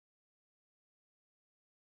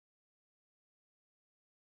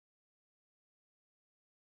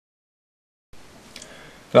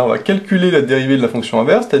Là, on va calculer la dérivée de la fonction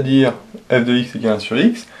inverse, c'est-à-dire f de x égale 1 sur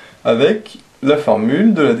x, avec la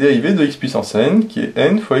formule de la dérivée de x puissance n, qui est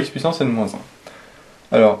n fois x puissance n-1.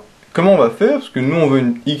 Alors, comment on va faire? Parce que nous, on veut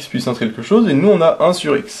une x puissance quelque chose, et nous, on a 1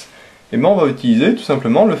 sur x. Et bien, on va utiliser tout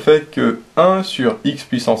simplement le fait que 1 sur x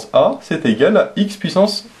puissance a, c'est égal à x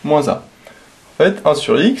puissance moins a. En fait, 1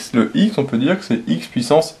 sur x, le x, on peut dire que c'est x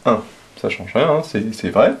puissance 1. Ça change rien, hein, c'est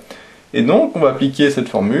vrai. Et donc, on va appliquer cette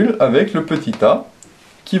formule avec le petit a,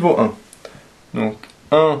 qui vaut 1. Donc,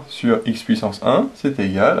 1 sur x puissance 1, c'est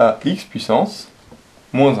égal à x puissance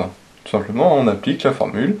moins 1. Tout simplement, on applique la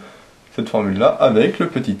formule, cette formule-là, avec le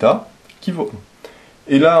petit a, qui vaut 1.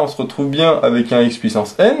 Et là, on se retrouve bien avec un x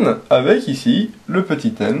puissance n, avec ici le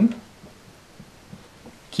petit n,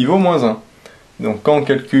 qui vaut moins 1. Donc, quand on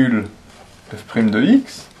calcule f' de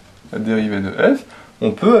x, la dérivée de f,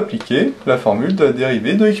 on peut appliquer la formule de la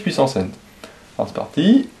dérivée de x puissance n. Alors, c'est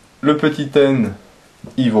parti. Le petit n,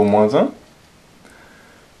 il vaut moins 1.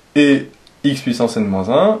 Et x puissance n moins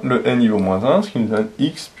 1, le n, il vaut moins 1, ce qui nous donne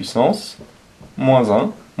x puissance moins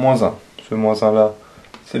 1, moins 1. Ce moins 1 là,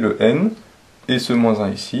 c'est le n. Et ce moins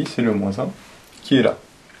 1 ici, c'est le moins 1 qui est là.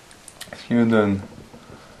 Ce qui nous donne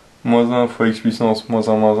moins 1 fois x puissance moins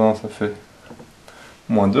 1, ça fait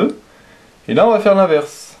moins 2. Et là, on va faire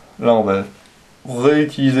l'inverse. Là, on va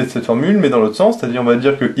réutiliser cette formule, mais dans l'autre sens, c'est-à-dire on va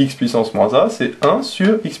dire que x puissance moins a, c'est 1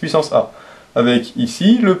 sur x puissance a. Avec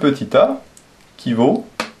ici le petit a qui vaut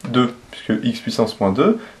 2, puisque x puissance moins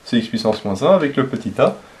 2, c'est x puissance moins 1 avec le petit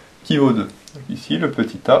a qui vaut 2. Donc ici, le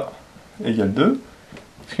petit a égale 2.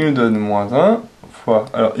 Ce qui nous donne moins 1 fois,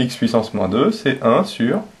 alors x puissance moins 2, c'est 1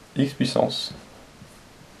 sur x puissance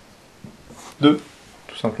 2,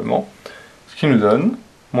 tout simplement. Ce qui nous donne,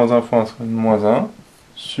 moins 1 fois 1 serait moins 1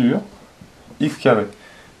 sur x carré.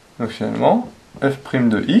 Donc finalement, f'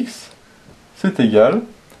 de x, c'est égal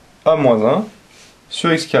à moins 1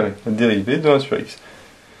 sur x carré, la dérivée de 1 sur x.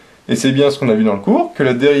 Et c'est bien ce qu'on a vu dans le cours, que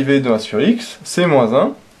la dérivée de 1 sur x, c'est moins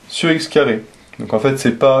 1 sur x carré. Donc en fait,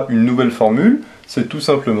 c'est pas une nouvelle formule, c'est tout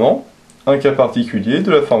simplement un cas particulier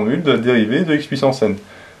de la formule de la dérivée de x puissance n.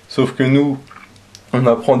 Sauf que nous, on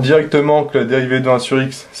apprend directement que la dérivée de 1 sur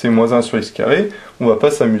x, c'est moins 1 sur x carré. On ne va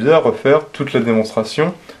pas s'amuser à refaire toute la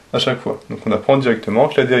démonstration à chaque fois. Donc on apprend directement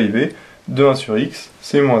que la dérivée de 1 sur x,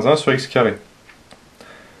 c'est moins 1 sur x carré.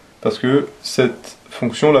 Parce que cette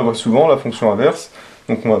fonction, on la voit souvent, la fonction inverse,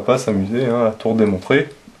 donc on ne va pas s'amuser à tout redémontrer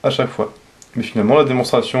à chaque fois. Mais finalement, la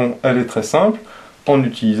démonstration, elle est très simple, en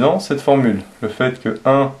utilisant cette formule. Le fait que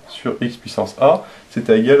 1 sur x puissance a, c'est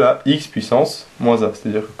égal à x puissance moins a.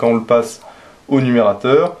 C'est-à-dire que quand on le passe au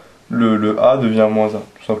numérateur, le a devient moins 1,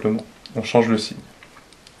 tout simplement. On change le signe.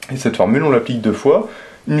 Et cette formule, on l'applique deux fois.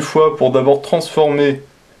 Une fois pour d'abord transformer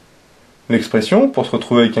l'expression, pour se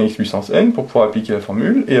retrouver avec un x puissance n, pour pouvoir appliquer la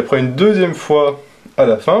formule. Et après une deuxième fois à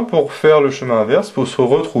la fin, pour faire le chemin inverse, pour se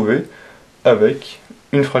retrouver avec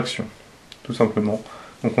une fraction, tout simplement.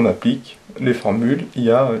 Donc on applique les formules, il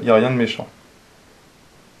n'y a rien de méchant.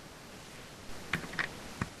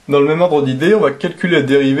 Dans le même ordre d'idée, on va calculer la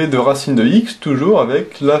dérivée de racine de x, toujours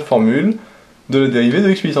avec la formule de la dérivée de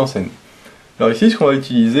x puissance n. Alors ici, ce qu'on va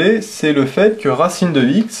utiliser, c'est le fait que racine de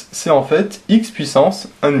x, c'est en fait x puissance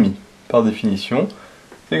 1,5. Par définition,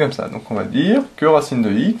 c'est comme ça. Donc on va dire que racine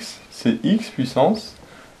de x, c'est x puissance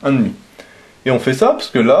 1,5. Et on fait ça parce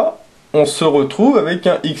que là, on se retrouve avec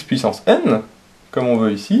un x puissance n, comme on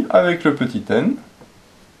veut ici, avec le petit n,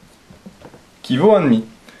 qui vaut 1,5.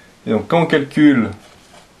 Et donc quand on calcule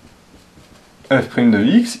f' de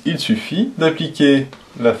x, il suffit d'appliquer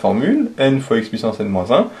la formule n fois x puissance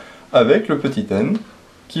n-1 avec le petit n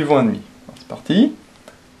qui vaut 1,5. C'est parti.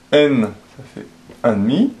 N, ça fait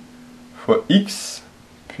 1,5 fois x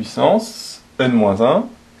puissance n-1,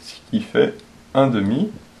 ce qui fait 1,5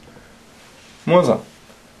 moins 1.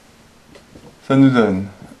 Ça nous donne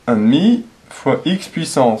 1,5 fois x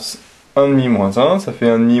puissance 1,5 moins 1, ça fait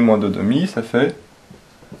 1,5 moins 2,5, ça fait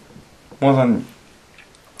moins 1,5.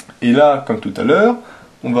 Et là, comme tout à l'heure,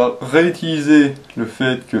 on va réutiliser le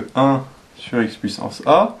fait que 1 sur x puissance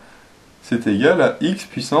a, c'est égal à x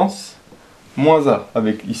puissance moins a,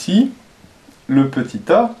 avec ici le petit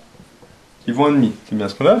a qui vaut 1,5. C'est bien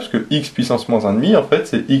ce qu'on a, parce que x puissance moins 1,5, en fait,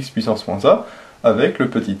 c'est x puissance moins a, avec le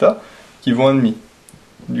petit a qui vaut 1,5.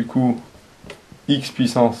 Du coup, x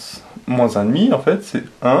puissance moins 1,5, en fait, c'est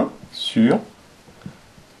 1 sur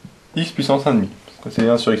x puissance 1,5. Parce que c'est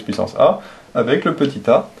 1 sur x puissance a, avec le petit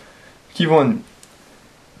a qui vaut 1,5.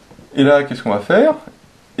 Et là, qu'est-ce qu'on va faire?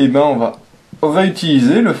 Eh bien, on va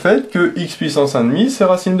réutiliser le fait que x puissance 1,5, c'est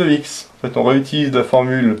racine de x. En fait, on réutilise la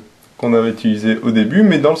formule qu'on avait utilisée au début,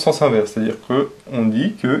 mais dans le sens inverse. C'est-à-dire qu'on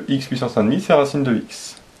dit que x puissance 1,5, c'est racine de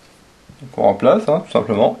x. Donc on remplace tout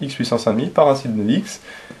simplement x puissance 1,5 par racine de x,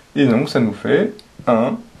 et donc ça nous fait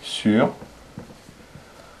 1 sur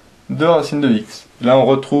 2 racines de x. Là on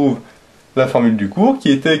retrouve la formule du cours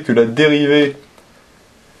qui était que la dérivée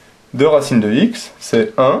de racine de x,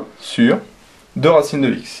 c'est 1 sur 2 racines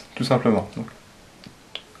de x, tout simplement. Donc,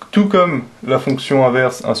 tout comme la fonction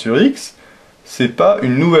inverse 1 sur x, c'est pas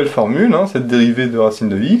une nouvelle formule, cette dérivée de racine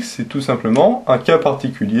de x, c'est tout simplement un cas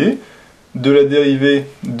particulier de la dérivée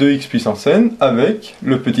de x puissance n avec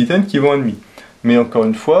le petit n qui vaut 1,5. Mais encore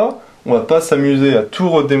une fois, on va pas s'amuser à tout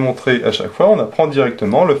redémontrer à chaque fois, on apprend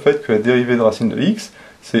directement le fait que la dérivée de racine de x,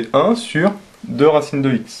 c'est 1 sur 2 racines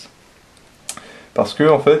de x. Parce que,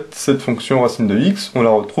 en fait, cette fonction racine de x, on la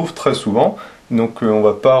retrouve très souvent, donc on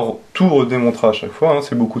va pas tout redémontrer à chaque fois,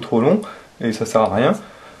 c'est beaucoup trop long, et ça sert à rien.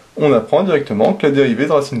 On apprend directement que la dérivée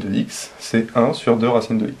de racine de x, c'est 1 sur 2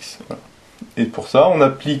 racines de x. Voilà. Et pour ça, on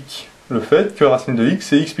applique le fait que racine de x,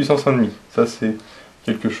 c'est x puissance 1,5. Ça, c'est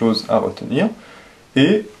quelque chose à retenir.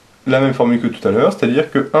 Et la même formule que tout à l'heure,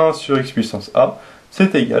 c'est-à-dire que 1 sur x puissance a,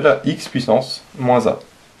 c'est égal à x puissance moins a,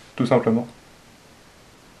 tout simplement.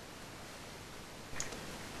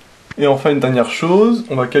 Et enfin, une dernière chose,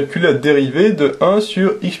 on va calculer la dérivée de 1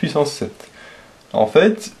 sur x puissance 7. En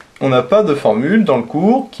fait, on n'a pas de formule dans le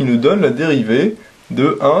cours qui nous donne la dérivée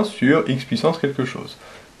de 1 sur x puissance quelque chose.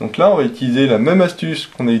 Donc là, on va utiliser la même astuce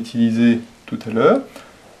qu'on a utilisée tout à l'heure.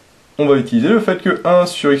 On va utiliser le fait que 1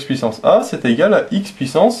 sur x puissance a, c'est égal à x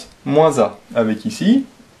puissance moins a, avec ici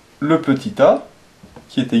le petit a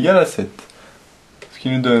qui est égal à 7. Ce qui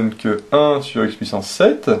nous donne que 1 sur x puissance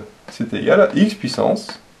 7, c'est égal à x puissance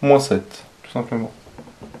moins 7, tout simplement.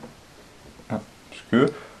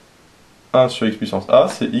 Puisque 1 sur x puissance a,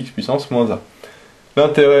 c'est x puissance moins a.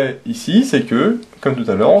 L'intérêt ici, c'est que, comme tout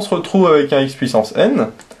à l'heure, on se retrouve avec un x puissance n,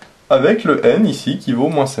 avec le n ici qui vaut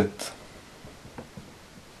moins 7.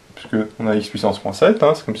 Puisque on a x puissance moins 7,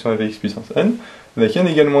 c'est comme si on avait x puissance n, avec n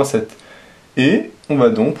égale moins 7. Et on va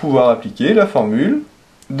donc pouvoir appliquer la formule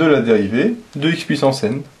de la dérivée de x puissance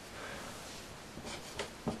n.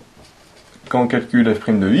 Quand on calcule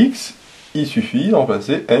f' de x, il suffit de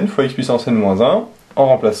remplacer n fois x puissance n moins 1 en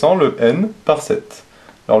remplaçant le n par 7.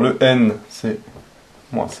 Alors le n, c'est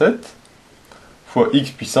moins 7, fois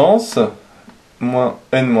x puissance, moins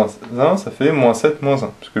n moins 1, ça fait moins 7 moins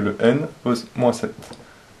 1, puisque le n vaut moins 7.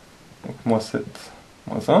 Donc moins 7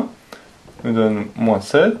 moins 1 nous donne moins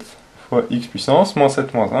 7 fois x puissance, moins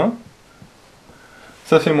 7 moins 1,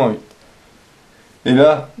 ça fait moins 8. Et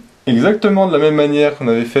là, exactement de la même manière qu'on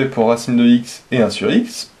avait fait pour racine de x et 1 sur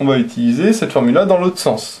x, on va utiliser cette formule-là dans l'autre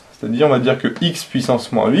sens. C'est-à-dire, on va dire que x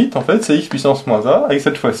puissance moins 8, en fait, c'est x puissance moins a, avec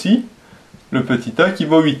cette fois-ci, le petit a qui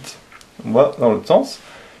vaut 8. On va dans l'autre sens.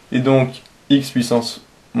 Et donc, x puissance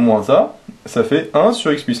moins a, ça fait 1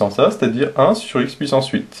 sur x puissance a, c'est-à-dire 1 sur x puissance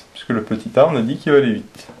 8. Puisque le petit a, on a dit qu'il valait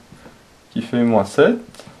 8. Qui fait moins 7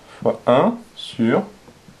 fois 1 sur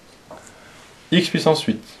x puissance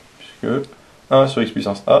 8. Puisque 1 sur x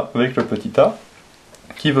puissance a avec le petit a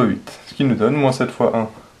qui vaut 8. Ce qui nous donne moins 7 fois 1.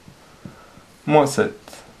 Moins 7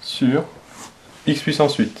 sur x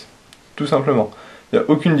puissance 8. Tout simplement. Il n'y a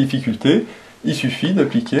aucune difficulté. Il suffit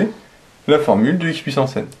d'appliquer la formule de x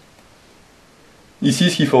puissance n.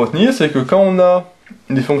 Ici, ce qu'il faut retenir, c'est que quand on a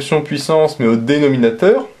des fonctions puissance mais au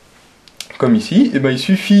dénominateur, comme ici, il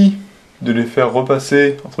suffit de les faire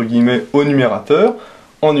repasser entre guillemets au numérateur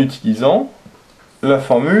en utilisant la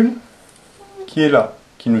formule qui est là,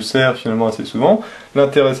 qui nous sert finalement assez souvent.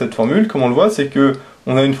 L'intérêt de cette formule, comme on le voit, c'est que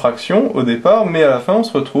on a une fraction au départ, mais à la fin on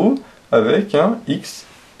se retrouve avec un x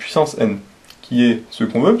puissance n, qui est ce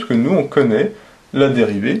qu'on veut, parce que nous on connaît la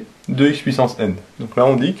dérivée de x puissance n. Donc là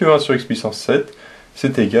on dit que 1 sur x puissance 7,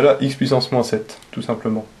 c'est égal à x puissance moins 7, tout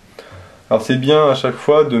simplement. Alors c'est bien à chaque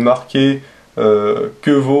fois de marquer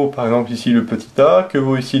que vaut par exemple ici le petit a, que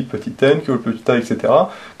vaut ici le petit n, que vaut le petit a, etc.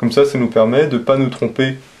 Comme ça nous permet de ne pas nous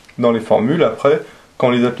tromper dans les formules après quand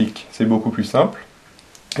on les applique. C'est beaucoup plus simple.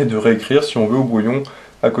 Et de réécrire si on veut au brouillon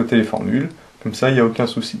à côté les formules. Comme ça il n'y a aucun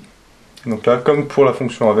souci. Donc là, comme pour la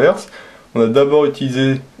fonction inverse, on a d'abord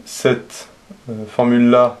utilisé cette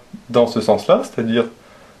formule-là dans ce sens-là, c'est-à-dire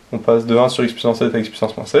on passe de 1 sur x puissance 7 à x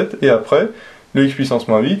puissance moins 7, et après, le x puissance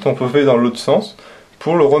moins 8, on peut faire dans l'autre sens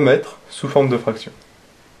pour le remettre sous forme de fraction.